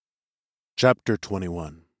Chapter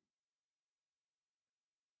 21.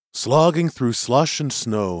 Slogging through slush and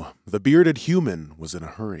snow, the bearded human was in a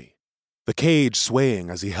hurry, the cage swaying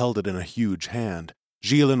as he held it in a huge hand,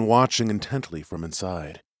 Gilles watching intently from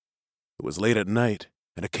inside. It was late at night,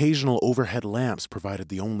 and occasional overhead lamps provided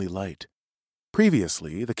the only light.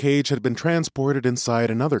 Previously, the cage had been transported inside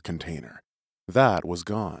another container. That was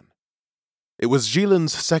gone. It was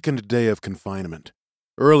Gilles' second day of confinement.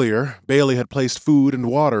 Earlier, Bailey had placed food and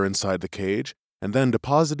water inside the cage and then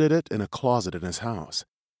deposited it in a closet in his house.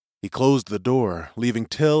 He closed the door, leaving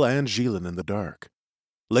Till and Gilles in the dark.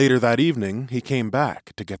 Later that evening, he came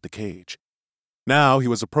back to get the cage. Now he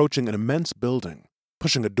was approaching an immense building.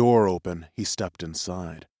 Pushing a door open, he stepped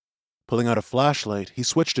inside. Pulling out a flashlight, he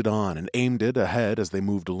switched it on and aimed it ahead as they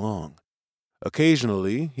moved along.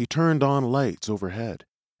 Occasionally, he turned on lights overhead,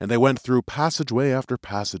 and they went through passageway after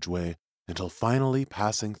passageway until finally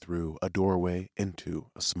passing through a doorway into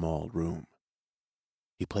a small room.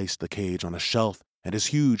 He placed the cage on a shelf, and his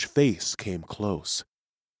huge face came close.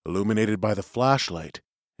 Illuminated by the flashlight,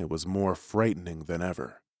 it was more frightening than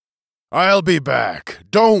ever. "I'll be back.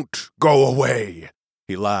 Don't go away,"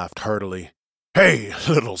 he laughed heartily. "Hey,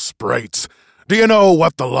 little sprites, do you know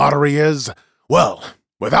what the lottery is? Well,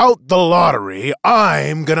 without the lottery,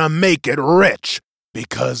 I'm gonna make it rich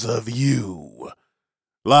because of you."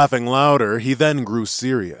 Laughing louder, he then grew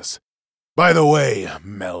serious. "By the way,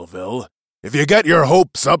 Melville, if you get your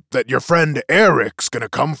hopes up that your friend Eric's gonna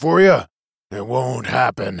come for you, it won't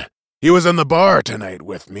happen. He was in the bar tonight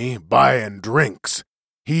with me, buying drinks.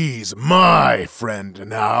 He's my friend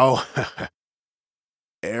now."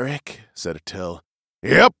 "Eric?" said Till.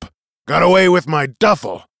 "Yep, got away with my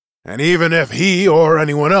duffel. And even if he or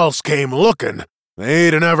anyone else came looking,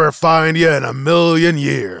 they'd never find you in a million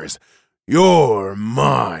years. You're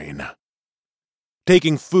mine."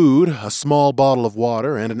 Taking food, a small bottle of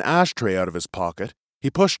water, and an ashtray out of his pocket, he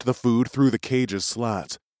pushed the food through the cage's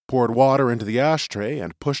slats, poured water into the ashtray,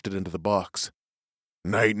 and pushed it into the box.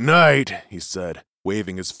 "Night-night," he said,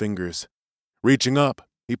 waving his fingers. Reaching up,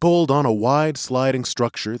 he pulled on a wide sliding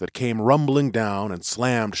structure that came rumbling down and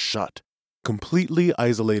slammed shut, completely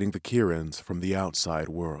isolating the Kirans from the outside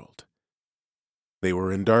world. They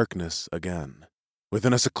were in darkness again,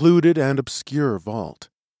 within a secluded and obscure vault.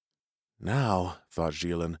 Now, thought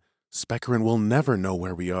Gilles, Speckerin will never know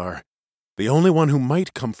where we are. The only one who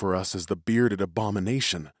might come for us is the bearded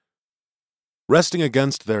abomination. Resting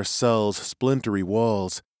against their cell's splintery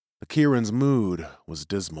walls, the Kiran's mood was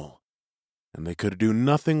dismal, and they could do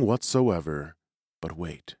nothing whatsoever but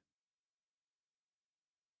wait.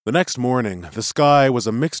 The next morning, the sky was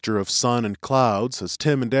a mixture of sun and clouds as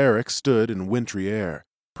Tim and Eric stood in wintry air,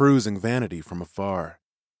 perusing vanity from afar.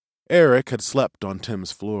 Eric had slept on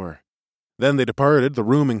Tim's floor. Then they departed the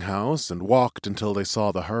rooming house and walked until they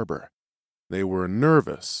saw the harbor. They were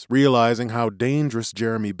nervous, realizing how dangerous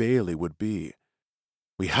Jeremy Bailey would be.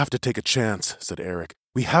 "We have to take a chance," said Eric.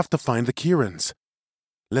 "We have to find the Kirans."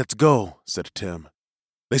 "Let's go," said Tim.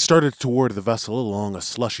 They started toward the vessel along a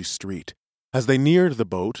slushy street. As they neared the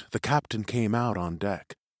boat, the captain came out on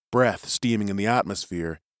deck. Breath steaming in the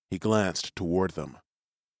atmosphere, he glanced toward them.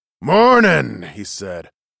 "Morning," he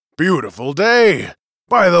said. "Beautiful day.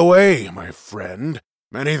 By the way, my friend,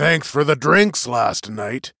 many thanks for the drinks last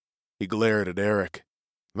night." He glared at Eric.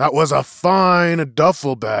 "That was a fine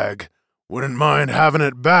duffel bag. Wouldn't mind having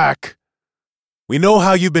it back." "We know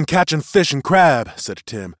how you've been catching fish and crab," said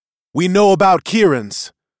Tim. "We know about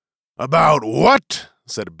Kirans." "About what?"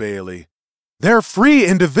 said Bailey. "They're free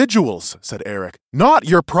individuals," said Eric. "Not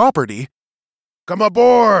your property." "Come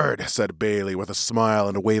aboard," said Bailey with a smile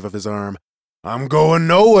and a wave of his arm. "I'm going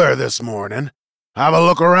nowhere this morning. Have a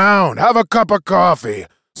look around. Have a cup of coffee.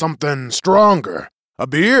 Something stronger. A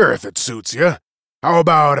beer if it suits you. How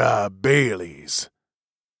about a Bailey's?"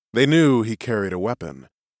 They knew he carried a weapon.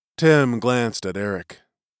 Tim glanced at Eric.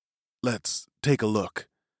 "Let's take a look."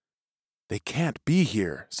 "They can't be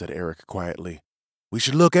here," said Eric quietly. "We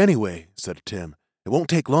should look anyway," said Tim. "It won't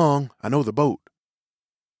take long. I know the boat."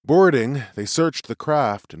 Boarding, they searched the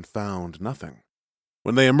craft and found nothing.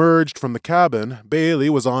 When they emerged from the cabin, Bailey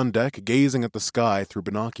was on deck gazing at the sky through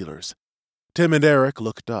binoculars. Tim and Eric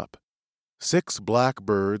looked up. 6 black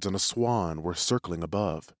birds and a swan were circling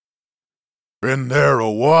above. "Been there a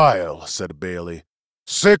while," said Bailey.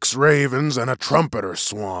 6 ravens and a trumpeter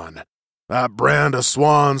swan. That brand of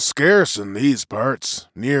swan's scarce in these parts,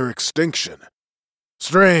 near extinction.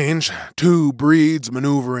 Strange, 2 breeds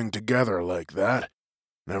maneuvering together like that.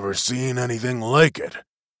 Never seen anything like it.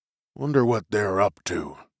 Wonder what they're up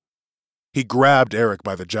to." He grabbed Eric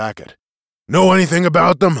by the jacket. "Know anything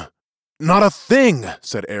about them?" "Not a thing,"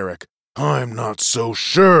 said Eric. I'm not so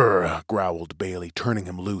sure, growled Bailey, turning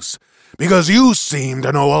him loose, because you seem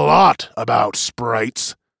to know a lot about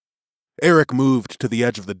sprites. Eric moved to the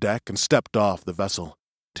edge of the deck and stepped off the vessel.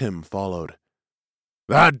 Tim followed.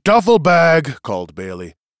 That duffel bag, called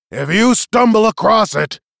Bailey. If you stumble across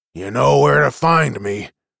it, you know where to find me.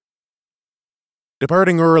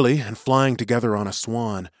 Departing early and flying together on a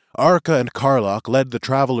swan, Arka and Karlach led the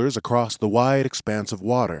travelers across the wide expanse of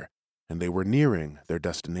water, and they were nearing their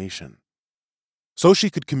destination. So she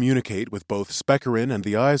could communicate with both Speckerin and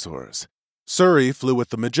the Izors. Suri flew with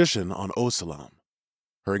the magician on Osalam.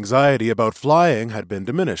 Her anxiety about flying had been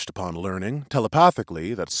diminished upon learning,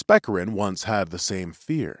 telepathically, that Speckerin once had the same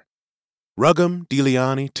fear. Ruggam,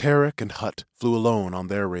 Deliani, Tarek, and Hut flew alone on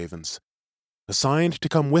their ravens. Assigned to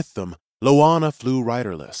come with them, Loana flew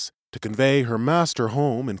riderless, to convey her master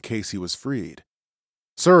home in case he was freed.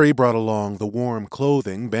 Suri brought along the warm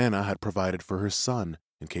clothing Bana had provided for her son,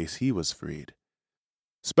 in case he was freed.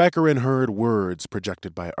 Speckerin heard words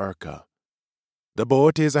projected by Arka. "The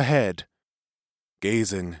boat is ahead."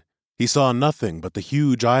 Gazing, he saw nothing but the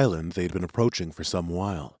huge island they'd been approaching for some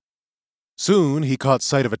while. Soon he caught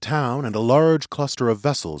sight of a town and a large cluster of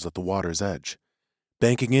vessels at the water's edge.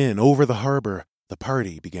 Banking in over the harbor, the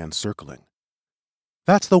party began circling.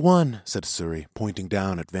 "That's the one," said Suri, pointing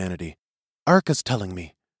down at Vanity. "Arka's telling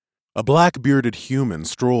me." A black-bearded human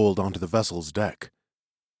strolled onto the vessel's deck.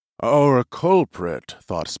 Our culprit,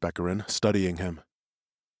 thought Speckerin, studying him.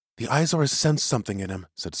 "The Izors sense something in him,"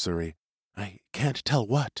 said Suri. "I can't tell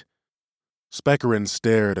what." Speckerin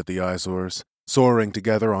stared at the Izors, soaring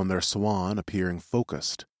together on their swan, appearing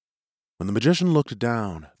focused. When the magician looked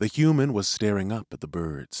down, the human was staring up at the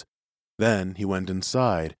birds. Then he went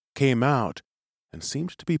inside, came out, and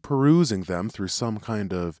seemed to be perusing them through some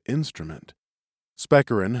kind of instrument.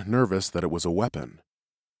 Speckerin, nervous that it was a weapon.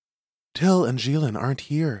 "Till and Jilin aren't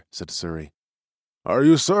here," said Suri. "Are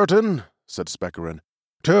you certain?" said Speckerin.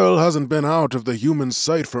 "Till hasn't been out of the human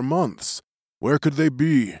sight for months. Where could they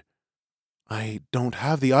be?" "I don't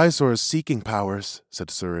have the Izor's seeking powers," said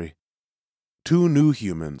Suri. Two new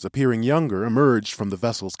humans, appearing younger, emerged from the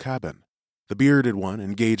vessel's cabin, the bearded one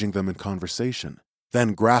engaging them in conversation,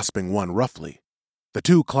 then grasping one roughly. The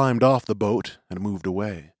two climbed off the boat and moved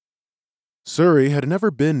away. Suri had never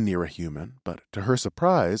been near a human, but to her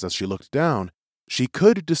surprise, as she looked down, she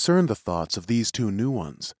could discern the thoughts of these two new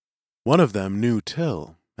ones. One of them knew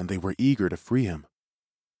Till, and they were eager to free him.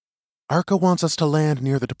 "Arka wants us to land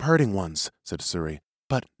near the departing ones," said Suri,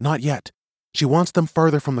 "but not yet. She wants them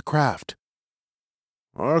farther from the craft."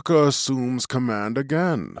 "Arka assumes command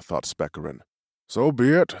again," thought Speckerin. "So be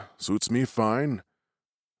it. Suits me fine."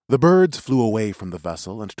 The birds flew away from the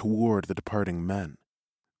vessel and toward the departing men.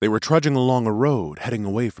 They were trudging along a road, heading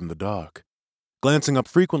away from the dock. Glancing up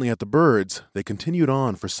frequently at the birds, they continued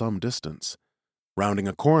on for some distance. Rounding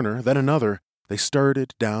a corner, then another, they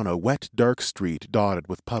started down a wet, dark street dotted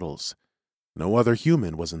with puddles. No other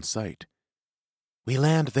human was in sight. "We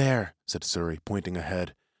land there," said Suri, pointing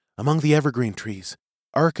ahead, "among the evergreen trees.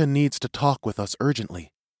 Arka needs to talk with us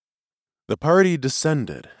urgently." The party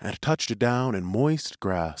descended and touched down in moist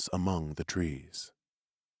grass among the trees.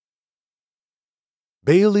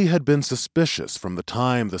 Bailey had been suspicious from the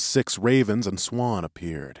time the 6 ravens and swan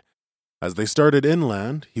appeared. As they started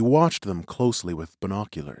inland, he watched them closely with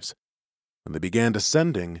binoculars. When they began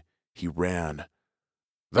descending, he ran.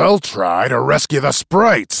 "They'll try to rescue the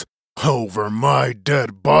sprites! Over my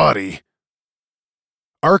dead body!"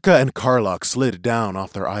 Arka and Karlach slid down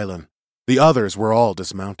off their island. The others were all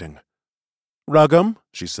dismounting. "Ruggam,"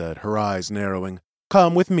 she said, her eyes narrowing,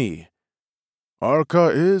 "come with me."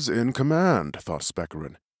 "Arka is in command," thought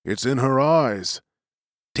Speckerin. "It's in her eyes."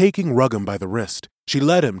 Taking Ruggam by the wrist, she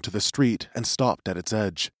led him to the street and stopped at its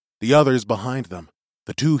edge, the others behind them.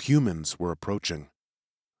 The 2 humans were approaching.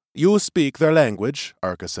 "You speak their language,"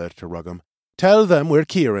 Arka said to Ruggam. "Tell them we're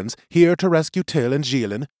Kieran's, here to rescue Till and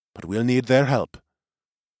Jilin, but we'll need their help."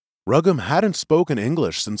 Ruggam hadn't spoken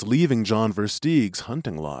English since leaving John Versteeg's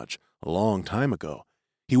hunting lodge a long time ago.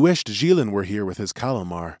 He wished Jilin were here with his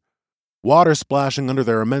Calamar. Water splashing under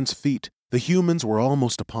their immense feet, the humans were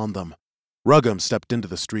almost upon them. Ruggam stepped into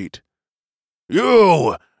the street.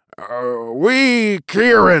 "You! We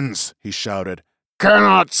Kierans," he shouted,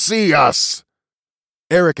 "cannot see us!"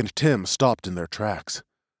 Eric and Tim stopped in their tracks.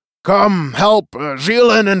 "Come help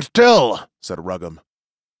Jilin and Till," said Ruggam.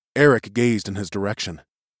 Eric gazed in his direction.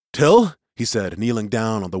 "Till?" he said, kneeling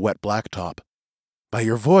down on the wet blacktop. "By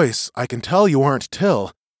your voice, I can tell you aren't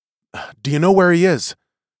Till. Do you know where he is?"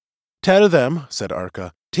 "Tell them," said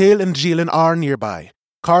Arka. "Till and Jilin are nearby.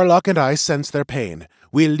 Karlach and I sense their pain.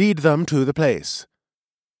 We'll lead them to the place."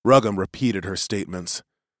 Ruggam repeated her statements.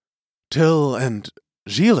 Till and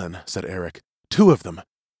Gillen, said Eric. 2 of them.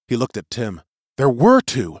 He looked at Tim. There were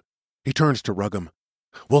 2. He turned to Ruggum.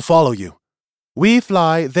 We'll follow you. We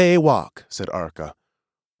fly, they walk, said Arka.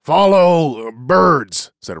 Follow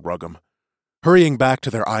birds, said Ruggum. Hurrying back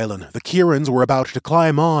to their island, the Kierans were about to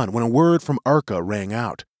climb on when a word from Arka rang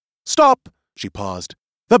out. Stop! She paused.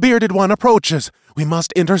 The bearded one approaches. We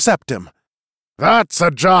must intercept him. That's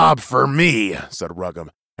a job for me, said Ruggum,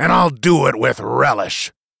 and I'll do it with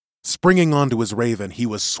relish. Springing onto his raven, he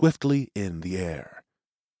was swiftly in the air.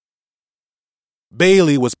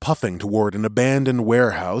 Bailey was puffing toward an abandoned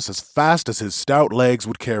warehouse as fast as his stout legs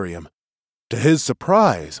would carry him. To his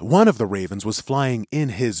surprise, one of the ravens was flying in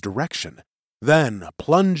his direction, then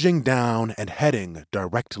plunging down and heading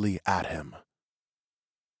directly at him.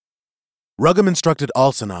 Ruggum instructed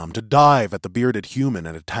Alsanam to dive at the bearded human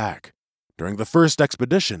and attack. During the first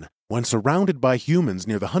expedition, when surrounded by humans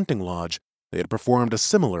near the hunting lodge, they had performed a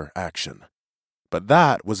similar action. But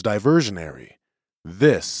that was diversionary.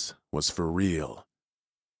 This was for real.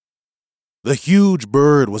 The huge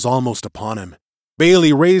bird was almost upon him.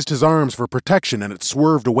 Bailey raised his arms for protection and it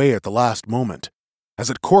swerved away at the last moment. As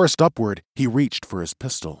it coursed upward, he reached for his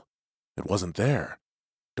pistol. It wasn't there.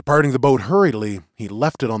 Departing the boat hurriedly, he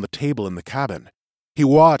left it on the table in the cabin. He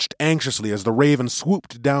watched anxiously as the raven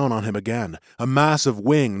swooped down on him again, a massive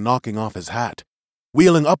wing knocking off his hat.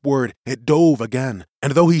 Wheeling upward, it dove again,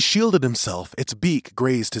 and though he shielded himself, its beak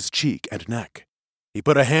grazed his cheek and neck. He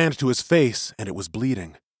put a hand to his face, and it was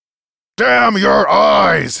bleeding. Damn your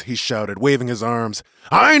eyes, he shouted, waving his arms.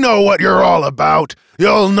 I know what you're all about.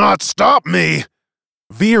 You'll not stop me.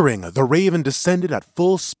 Veering, the raven descended at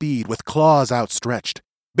full speed with claws outstretched.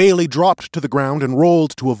 Bailey dropped to the ground and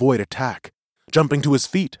rolled to avoid attack. Jumping to his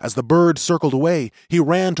feet as the bird circled away, he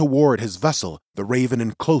ran toward his vessel, the raven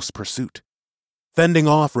in close pursuit. Fending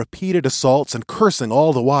off repeated assaults and cursing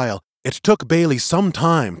all the while, it took Bailey some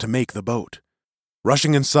time to make the boat.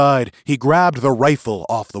 Rushing inside, he grabbed the rifle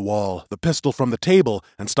off the wall, the pistol from the table,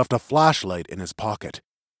 and stuffed a flashlight in his pocket.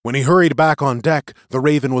 When he hurried back on deck, the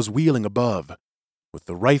raven was wheeling above. With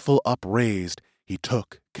the rifle upraised, he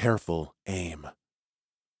took careful aim.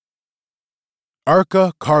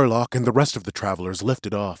 Arka, Carlock, and the rest of the travelers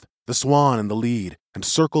lifted off, the swan in the lead, and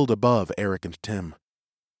circled above Eric and Tim.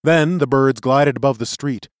 Then the birds glided above the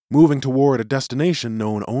street, moving toward a destination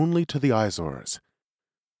known only to the Izors.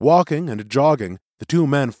 Walking and jogging, the 2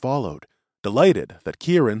 men followed, delighted that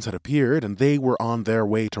Kierans had appeared and they were on their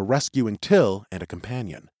way to rescuing Till and a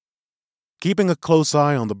companion. Keeping a close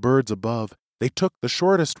eye on the birds above, they took the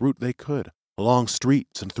shortest route they could, along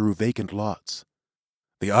streets and through vacant lots.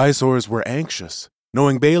 The Izors were anxious,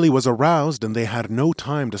 knowing Bailey was aroused and they had no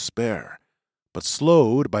time to spare. But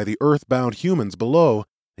slowed by the earthbound humans below,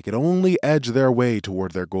 they could only edge their way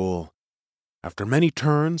toward their goal. After many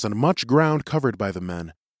turns and much ground covered by the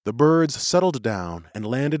men, the birds settled down and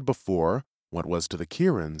landed before, what was to the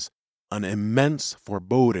Kierans, an immense,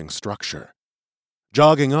 foreboding structure.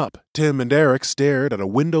 Jogging up, Tim and Eric stared at a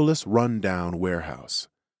windowless, run-down warehouse.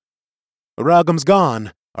 Ruggum's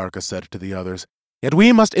gone, Arka said to the others, yet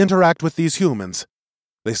we must interact with these humans.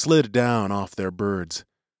 They slid down off their birds.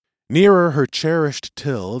 Nearer her cherished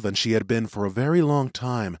Till than she had been for a very long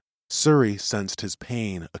time, Suri sensed his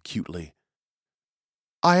pain acutely.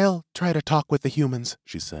 I'll try to talk with the humans,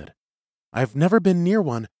 she said. I've never been near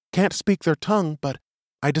one, can't speak their tongue, but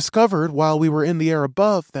I discovered while we were in the air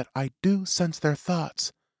above that I do sense their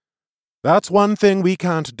thoughts. That's one thing we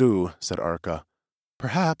can't do, said Arka.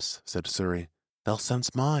 Perhaps, said Suri, they'll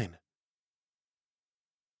sense mine.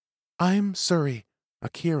 I'm Suri, a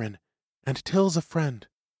Kieran, and Till's a friend.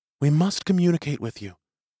 We must communicate with you.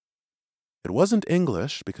 It wasn't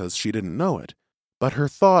English because she didn't know it, but her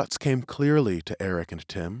thoughts came clearly to Eric and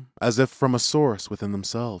Tim, as if from a source within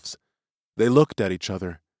themselves. They looked at each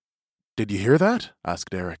other. Did you hear that?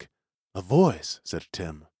 Asked Eric. A voice, said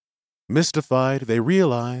Tim. Mystified, they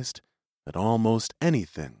realized that almost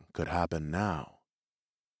anything could happen now.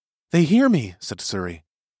 They hear me, said Suri.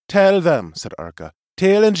 Tell them, said Arka.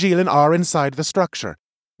 Till and Gillen are inside the structure.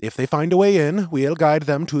 If they find a way in, we'll guide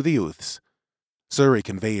them to the youths. Suri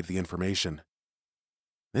conveyed the information.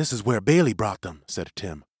 This is where Bailey brought them, said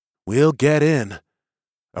Tim. We'll get in.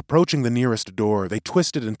 Approaching the nearest door, they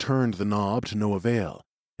twisted and turned the knob to no avail.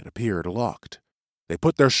 It appeared locked. They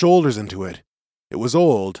put their shoulders into it. It was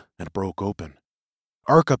old and broke open.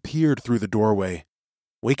 Arka peered through the doorway.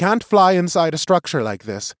 We can't fly inside a structure like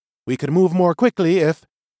this. We could move more quickly if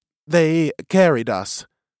they carried us.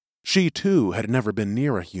 She, too, had never been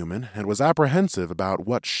near a human and was apprehensive about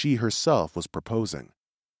what she herself was proposing.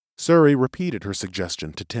 Suri repeated her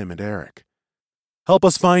suggestion to Tim and Eric. Help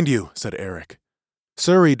us find you, said Eric.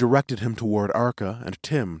 Suri directed him toward Arka and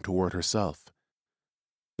Tim toward herself.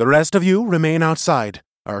 "The rest of you remain outside,"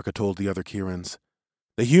 Arka told the other Kirans.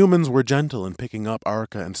 The humans were gentle in picking up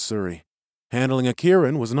Arka and Suri. Handling a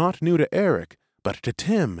Kiran was not new to Eric, but to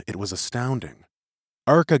Tim it was astounding.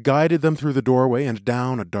 Arka guided them through the doorway and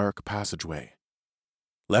down a dark passageway.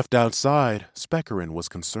 Left outside, Speckerin was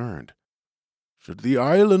concerned. "Should the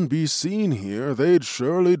island be seen here, they'd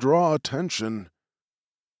surely draw attention."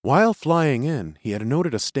 While flying in, he had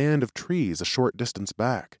noted a stand of trees a short distance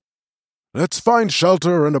back. "Let's find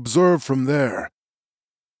shelter and observe from there."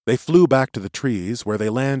 They flew back to the trees, where they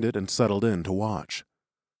landed and settled in to watch.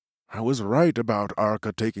 "I was right about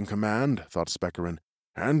Arka taking command," thought Speckerin,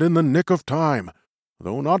 "and in the nick of time.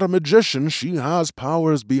 Though not a magician, she has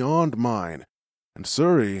powers beyond mine, and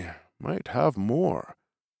Suri might have more."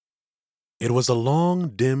 It was a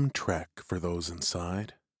long, dim trek for those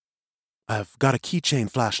inside. "I've got a keychain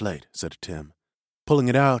flashlight," said Tim. Pulling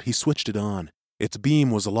it out, he switched it on. Its beam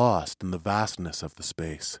was lost in the vastness of the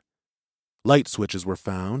space. Light switches were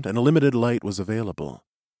found, and a limited light was available.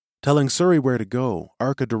 Telling Suri where to go,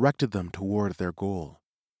 Arka directed them toward their goal.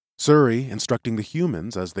 Suri instructing the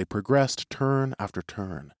humans as they progressed turn after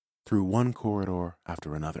turn, through one corridor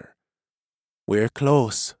after another. "We're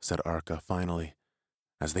close," said Arka finally.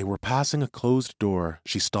 As they were passing a closed door,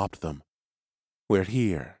 she stopped them. "We're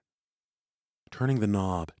here." Turning the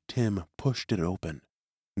knob, Tim pushed it open.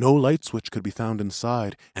 No light switch could be found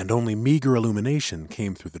inside, and only meager illumination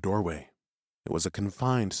came through the doorway. It was a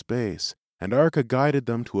confined space, and Arka guided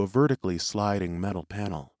them to a vertically sliding metal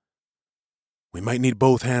panel. "We might need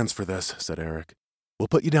both hands for this," said Eric. "We'll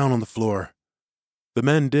put you down on the floor." The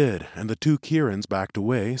men did, and the two Kirans backed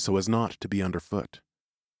away so as not to be underfoot.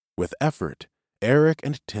 With effort, Eric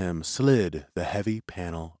and Tim slid the heavy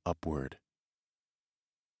panel upward.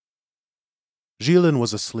 Gillen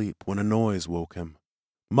was asleep when a noise woke him.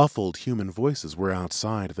 Muffled human voices were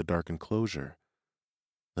outside the dark enclosure.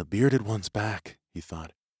 "The bearded one's back," he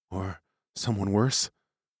thought. "Or someone worse?"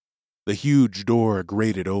 The huge door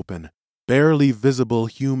grated open. Barely visible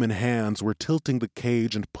human hands were tilting the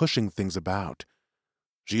cage and pushing things about.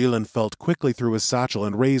 Gillen felt quickly through his satchel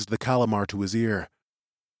and raised the calamar to his ear.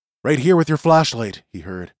 "Right here with your flashlight," he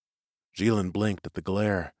heard. Gillen blinked at the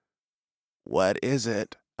glare. "What is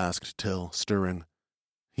it?" asked Till, stirring.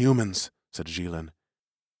 "Humans," said Gillen.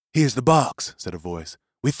 "Here's the box," said a voice.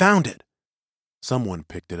 "We found it." Someone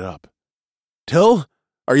picked it up. "Till,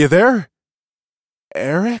 are you there?"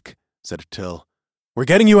 "Eric?" said Till. "We're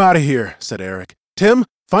getting you out of here," said Eric. "Tim,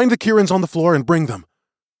 find the Kirans on the floor and bring them."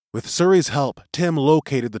 With Suri's help, Tim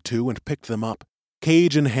located the two and picked them up.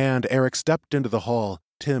 Cage in hand, Eric stepped into the hall,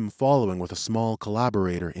 Tim following with a small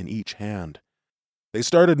collaborator in each hand. They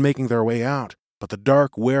started making their way out, but the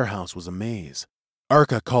dark warehouse was a maze.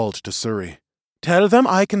 Arka called to Suri. "Tell them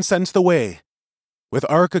I can sense the way." With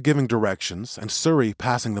Arka giving directions and Suri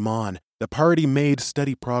passing them on, the party made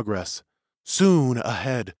steady progress. Soon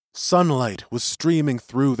ahead, sunlight was streaming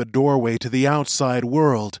through the doorway to the outside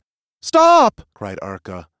world. "Stop!" cried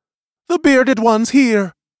Arka. "The bearded one's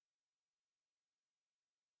here!"